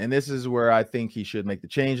season. And this is where I think he should make the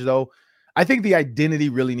change, though. I think the identity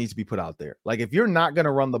really needs to be put out there. Like, if you're not going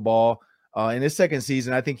to run the ball in his second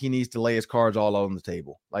season, I think he needs to lay his cards all on the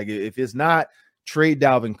table. Like, if it's not, trade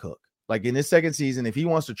Dalvin Cook. Like, in his second season, if he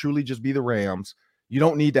wants to truly just be the Rams, you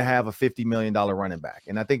don't need to have a $50 million running back.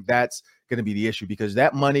 And I think that's going to be the issue because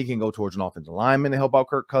that money can go towards an offensive lineman to help out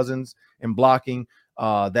Kirk Cousins and blocking.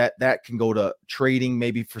 That can go to trading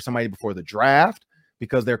maybe for somebody before the draft,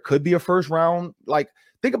 because there could be a first round. Like,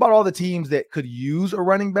 think about all the teams that could use a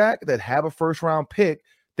running back that have a first round pick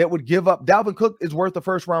that would give up. Dalvin Cook is worth a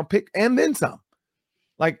first round pick and then some.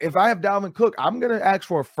 Like, if I have Dalvin Cook, I'm going to ask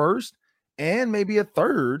for a first and maybe a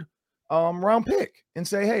third round pick and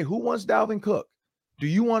say, hey, who wants Dalvin Cook? Do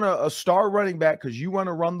you want a star running back because you want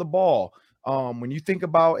to run the ball? When you think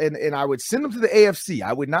about, and I would send him to the AFC.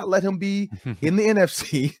 I would not let him be in the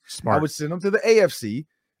NFC. Smart. I would send him to the AFC.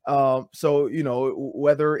 So,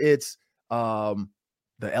 whether it's the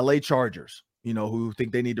LA Chargers, who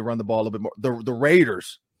think they need to run the ball a little bit more, the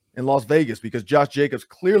Raiders in Las Vegas, because Josh Jacobs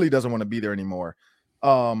clearly doesn't want to be there anymore.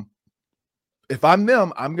 If I'm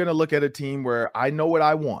them, I'm going to look at a team where I know what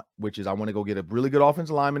I want, which is I want to go get a really good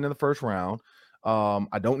offensive lineman in the first round.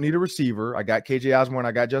 I don't need a receiver. I got KJ Osborne.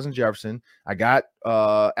 I got Justin Jefferson. I got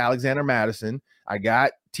Alexander Madison. I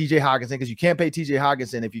got TJ Hockenson, because you can't pay TJ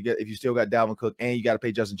Hockenson if you still got Dalvin Cook, and you got to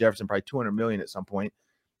pay Justin Jefferson probably $200 million at some point.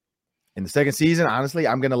 In the second season, honestly,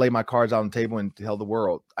 I'm going to lay my cards out on the table and tell the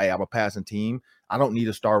world, hey, I'm a passing team. I don't need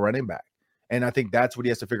a star running back. And I think that's what he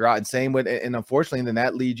has to figure out. And same with, and unfortunately, then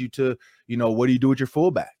that leads you to, what do you do with your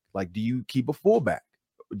fullback? Like, do you keep a fullback?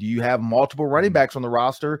 Do you have multiple running backs on the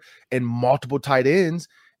roster and multiple tight ends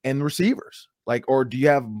and receivers? Like, or do you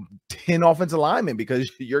have 10 offensive linemen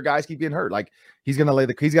because your guys keep getting hurt? Like, he's got to lay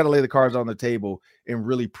the cards on the table and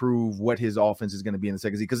really prove what his offense is going to be in the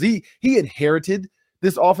second season, because he inherited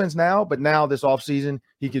this offense now, but now this offseason,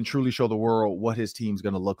 he can truly show the world what his team's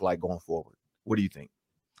going to look like going forward. What do you think?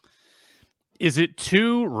 Is it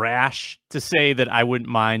too rash to say that I wouldn't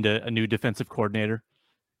mind a new defensive coordinator?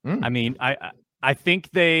 I mean, I think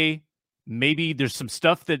maybe there's some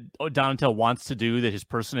stuff that Donatell wants to do that his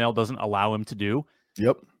personnel doesn't allow him to do.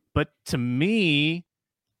 Yep. But to me,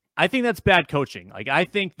 I think that's bad coaching. Like, I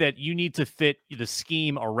think that you need to fit the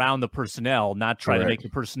scheme around the personnel, not try to make the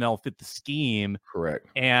personnel fit the scheme. Correct.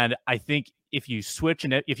 And I think if you switch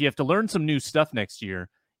and if you have to learn some new stuff next year,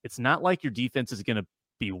 it's not like your defense is going to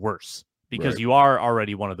be worse because you are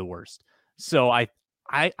already one of the worst. So I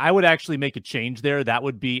would actually make a change there. That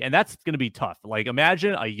would be, and that's going to be tough. Like,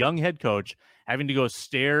 imagine a young head coach having to go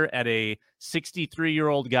stare at a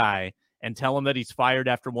 63-year-old guy and tell him that he's fired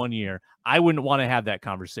after 1 year. I wouldn't want to have that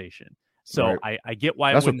conversation. So I get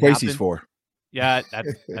why that's it wouldn't what Quasey's happen. For. Yeah,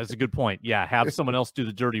 that's a good point. Yeah, have someone else do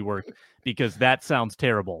the dirty work because that sounds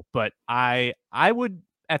terrible. But I would,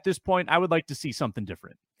 at this point, I would like to see something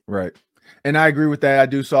different. Right. And I agree with that. I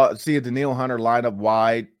do see a Danielle Hunter line up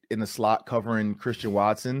wide in the slot covering Christian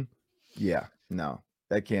Watson. Yeah, no,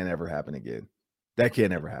 that can't ever happen again. That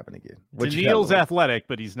can't ever happen again. Danielle's athletic,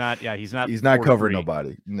 but he's not. Yeah, he's not covering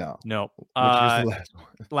nobody. No.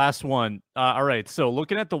 Last one. All right. So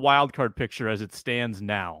looking at the wild card picture as it stands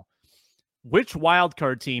now, which wild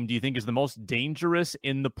card team do you think is the most dangerous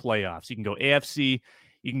in the playoffs? You can go AFC,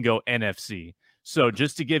 you can go NFC. So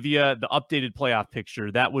just to give you the updated playoff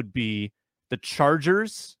picture, that would be the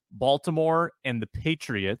Chargers, Baltimore, and the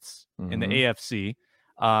Patriots in the AFC.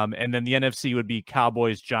 And then the NFC would be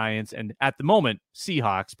Cowboys, Giants, and at the moment,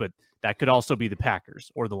 Seahawks, but that could also be the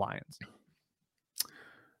Packers or the Lions.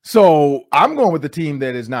 So I'm going with the team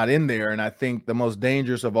that is not in there, and I think the most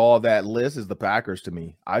dangerous of all that list is the Packers to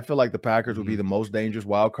me. I feel like the Packers would be the most dangerous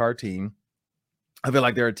wild card team. I feel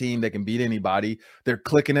like they're a team that can beat anybody. They're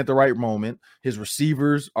clicking at the right moment. His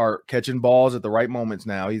receivers are catching balls at the right moments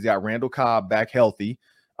now. He's got Randall Cobb back healthy.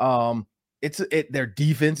 Their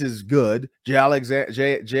defense is good. Jair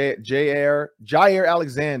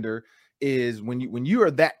Alexander is when you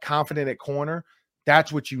are that confident at corner,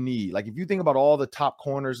 that's what you need. Like if you think about all the top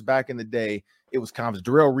corners back in the day, it was confidence.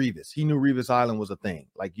 Darrelle Revis, he knew Revis Island was a thing.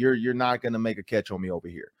 Like you're not gonna make a catch on me over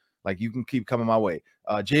here. Like you can keep coming my way.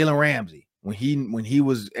 Jalen Ramsey, when he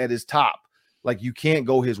was at his top, like you can't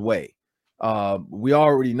go his way. We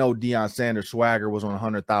already know Deion Sanders' swagger was on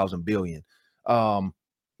 100,000 billion.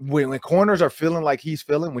 When corners are feeling like he's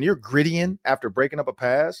feeling, when you're grittying after breaking up a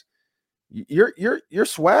pass, your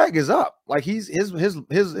swag is up. Like his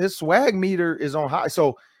swag meter is on high.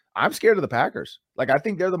 So I'm scared of the Packers. Like I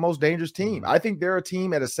think they're the most dangerous team. I think they're a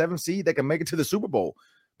team at a 7 seed that can make it to the Super Bowl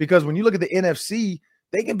because when you look at the NFC,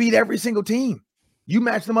 they can beat every single team. You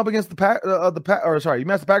match them up against you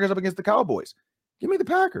match the Packers up against the Cowboys. Give me the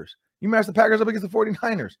Packers. You match the Packers up against the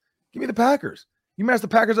 49ers. Give me the Packers. You match the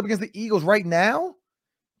Packers up against the Eagles right now.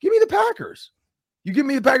 Give me the Packers. You give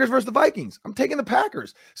me the Packers versus the Vikings. I'm taking the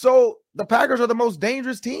Packers. So the Packers are the most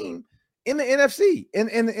dangerous team in the NFC.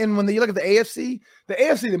 And when you look at the AFC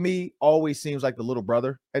to me always seems like the little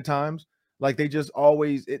brother at times. Like they just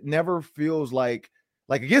always, it never feels like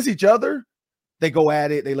against each other, they go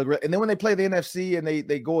at it. They look, and then when they play the NFC and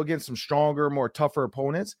they go against some stronger, more tougher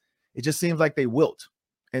opponents, it just seems like they wilt.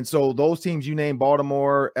 And so those teams you name,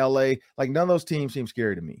 Baltimore, LA, like none of those teams seem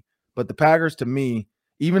scary to me. But the Packers, to me,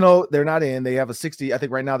 even though they're not in, they have a 60. I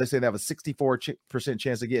think right now they say they have a 64%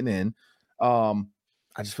 chance of getting in. I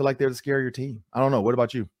just feel like they're the scarier team. I don't know. What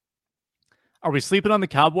about you? Are we sleeping on the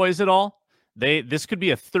Cowboys at all? This could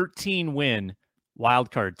be a 13-win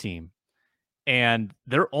wild card team, and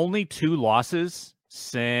their only 2 losses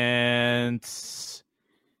since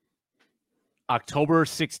October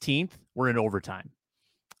 16th were in overtime.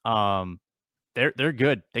 They're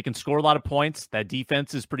good. They can score a lot of points. That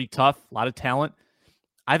defense is pretty tough. A lot of talent.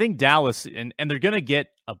 I think Dallas, and they're going to get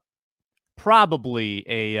probably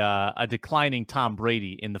a declining Tom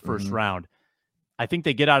Brady in the first round. I think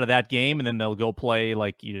they get out of that game, and then they'll go play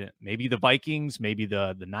maybe the Vikings, maybe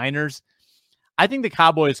the Niners. I think the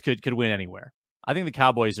Cowboys could win anywhere. I think the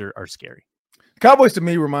Cowboys are scary. Cowboys to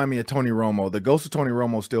me remind me of Tony Romo. The ghost of Tony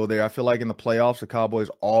Romo is still there. I feel like in the playoffs, the Cowboys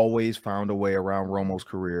always found a way around Romo's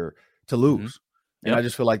career to lose. And I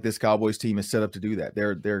just feel like this Cowboys team is set up to do that.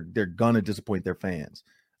 They're gonna disappoint their fans.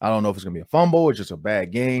 I don't know if it's gonna be a fumble, it's just a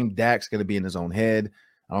bad game. Dak's gonna be in his own head.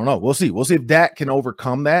 I don't know. We'll see. We'll see if Dak can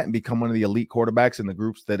overcome that and become one of the elite quarterbacks in the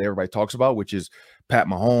groups that everybody talks about, which is Pat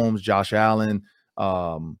Mahomes, Josh Allen,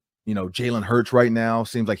 Jalen Hurts right now.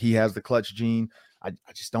 Seems like he has the clutch gene. I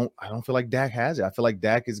don't feel like Dak has it. I feel like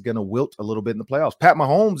Dak is gonna wilt a little bit in the playoffs. Pat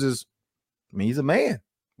Mahomes he's a man.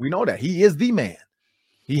 We know that. He is the man.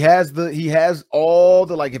 He has all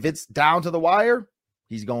the, like, if it's down to the wire,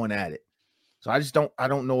 he's going at it. So I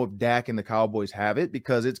don't know if Dak and the Cowboys have it,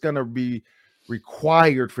 because it's going to be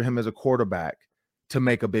required for him as a quarterback to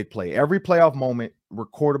make a big play. Every playoff moment where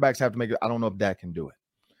quarterbacks have to make it, I don't know if Dak can do it.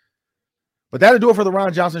 But that'll do it for the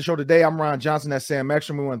Ron Johnson Show today. I'm Ron Johnson. That's Sam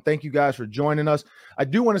Ekstrom. We want to thank you guys for joining us. I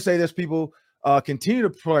do want to say this, people. Continue to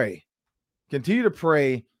pray. Continue to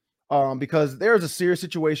pray, because there's a serious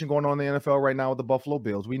situation going on in the NFL right now with the Buffalo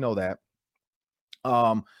Bills. We know that.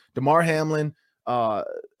 Damar Hamlin,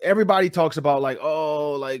 everybody talks about, like,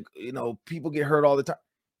 oh, like, you know, people get hurt all the time.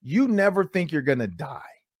 You never think you're going to die.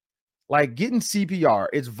 Like, getting CPR,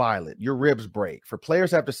 it's violent. Your ribs break. For players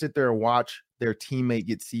to have to sit there and watch their teammate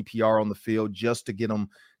get CPR on the field just to get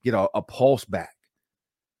a pulse back.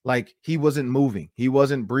 Like, he wasn't moving. He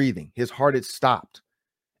wasn't breathing. His heart had stopped.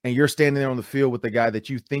 And you're standing there on the field with the guy that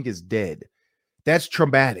you think is dead. That's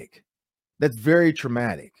traumatic. That's very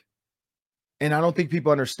traumatic. And I don't think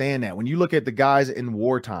people understand that. When you look at the guys in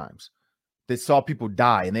war times that saw people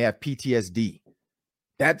die and they have PTSD,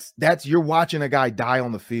 that's you're watching a guy die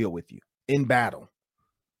on the field with you in battle.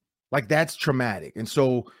 Like, that's traumatic. And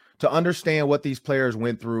so to understand what these players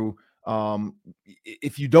went through,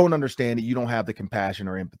 if you don't understand it, you don't have the compassion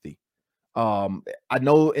or empathy. I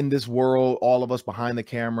know in this world, all of us behind the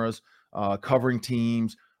cameras, covering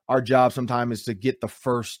teams, our job sometimes is to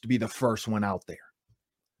be the first one out there.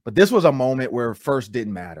 But this was a moment where first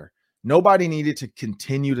didn't matter. Nobody needed to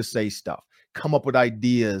continue to say stuff, come up with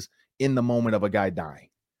ideas in the moment of a guy dying.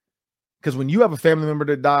 Because when you have a family member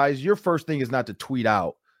that dies, your first thing is not to tweet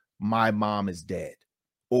out, my mom is dead,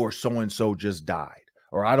 or so-and-so just died,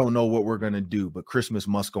 or I don't know what we're going to do, but Christmas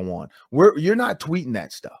must go on. You're not tweeting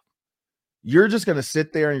that stuff. You're just going to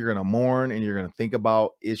sit there and you're going to mourn and you're going to think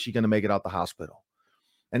about, is she going to make it out the hospital?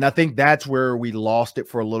 And I think that's where we lost it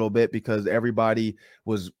for a little bit, because everybody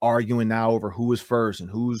was arguing now over who is first and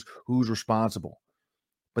who's responsible.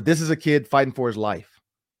 But this is a kid fighting for his life.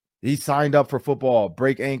 He signed up for football,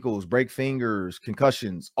 break ankles, break fingers,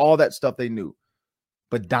 concussions, all that stuff they knew.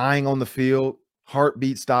 But dying on the field,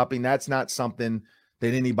 heartbeat stopping, that's not something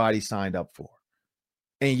that anybody signed up for.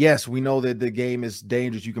 And yes, we know that the game is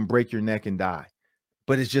dangerous. You can break your neck and die.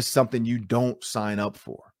 But it's just something you don't sign up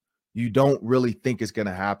for. You don't really think it's going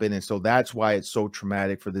to happen. And so that's why it's so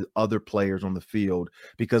traumatic for the other players on the field,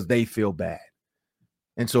 because they feel bad.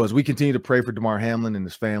 And so as we continue to pray for Damar Hamlin and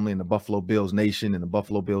his family and the Buffalo Bills nation and the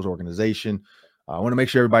Buffalo Bills organization, I want to make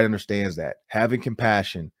sure everybody understands that having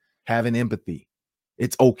compassion, having empathy,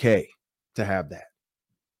 it's okay to have that.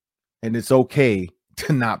 And it's okay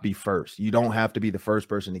to not be first. You don't have to be the first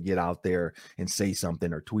person to get out there and say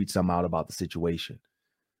something or tweet something out about the situation.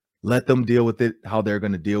 Let them deal with it how they're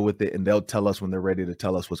going to deal with it, and they'll tell us when they're ready to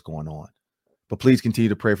tell us what's going on. But please continue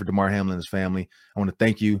to pray for Damar Hamlin and his family. I want to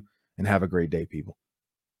thank you and have a great day, people.